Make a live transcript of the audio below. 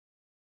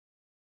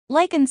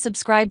Like and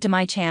subscribe to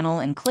my channel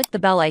and click the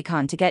bell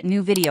icon to get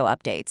new video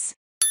updates.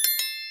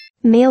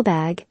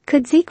 Mailbag,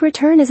 could Zeke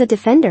return as a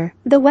defender?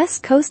 The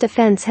West Coast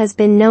offense has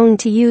been known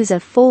to use a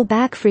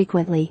fullback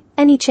frequently.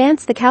 Any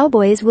chance the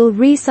Cowboys will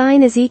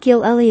re-sign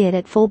Ezekiel Elliott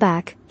at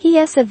fullback? He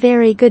is a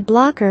very good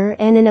blocker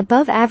and an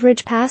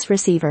above-average pass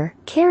receiver.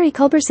 Kerry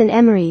Culberson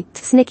Emory,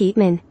 TXNick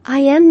Eatman. I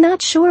am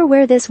not sure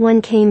where this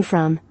one came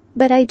from,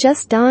 but I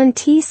just don't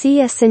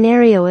see a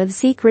scenario of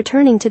Zeke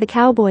returning to the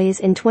Cowboys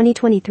in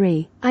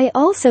 2023. I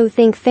also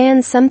think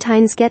fans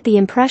sometimes get the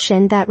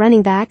impression that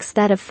running backs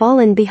that have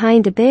fallen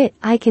behind a bit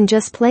can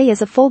just play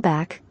as a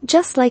fullback,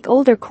 just like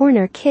older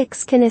corner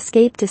kicks can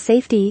escape to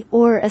safety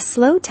or a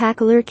slow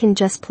tackler can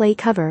just play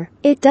cover.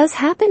 It does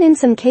happen in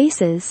some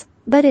cases,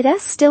 but it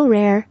is still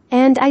rare,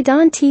 and I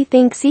don't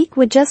think Zeke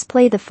would just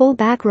play the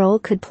fullback role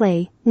could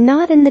play.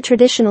 Not in the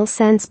traditional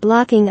sense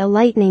blocking a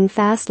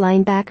lightning-fast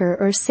linebacker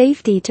or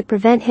safety to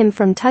prevent him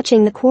from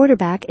touching the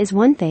quarterback is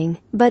one thing,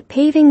 but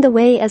paving the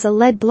way as a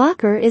lead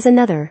blocker is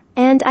another,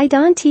 and I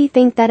don't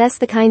think that's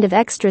the kind of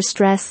extra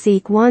stress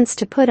Zeke wants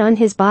to put on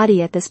his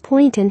body at this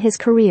point in his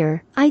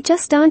career. I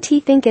just don't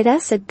think it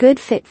is a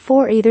good fit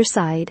for either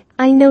side.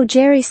 I know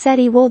Jerry said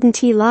he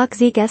wouldn't lock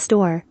Zeke's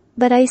door,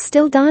 but I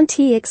still don't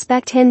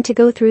expect him to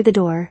go through the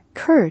door.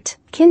 Kurt,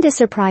 kinda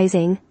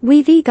surprising.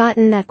 We've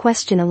gotten that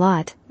question a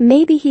lot.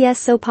 Maybe he is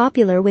so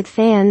popular with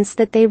fans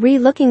that they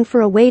looking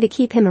for a way to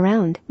keep him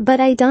around. But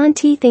I don't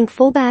think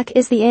fullback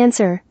is the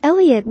answer.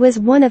 Elliott was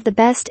one of the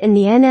best in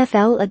the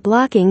NFL at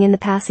blocking in the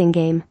passing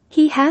game.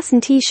 He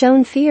hasn't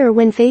shown fear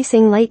when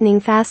facing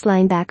lightning-fast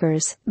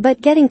linebackers,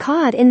 but getting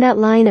caught in that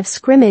line of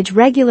scrimmage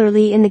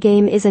regularly in the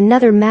game is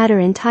another matter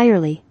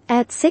entirely.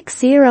 At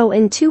 6'0"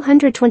 and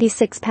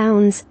 226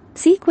 pounds,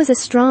 Zeke was a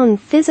strong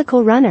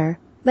physical runner,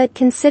 but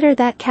consider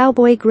that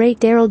Cowboy great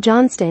Daryl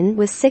Johnston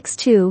was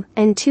 6'2"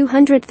 and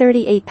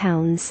 238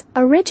 pounds.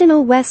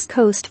 Original West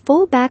Coast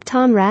fullback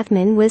Tom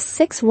Rathman was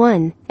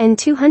 6'1" and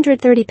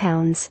 230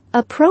 pounds.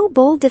 A Pro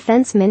Bowl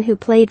defenseman who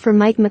played for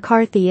Mike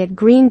McCarthy at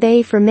Green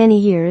Bay for many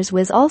years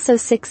was also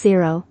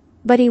 6'0",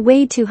 but he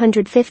weighed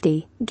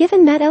 250.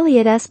 Given that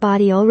Elliott's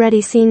body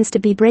already seems to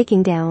be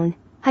breaking down,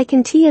 I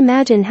can't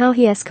imagine how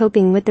he is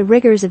coping with the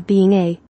rigors of being a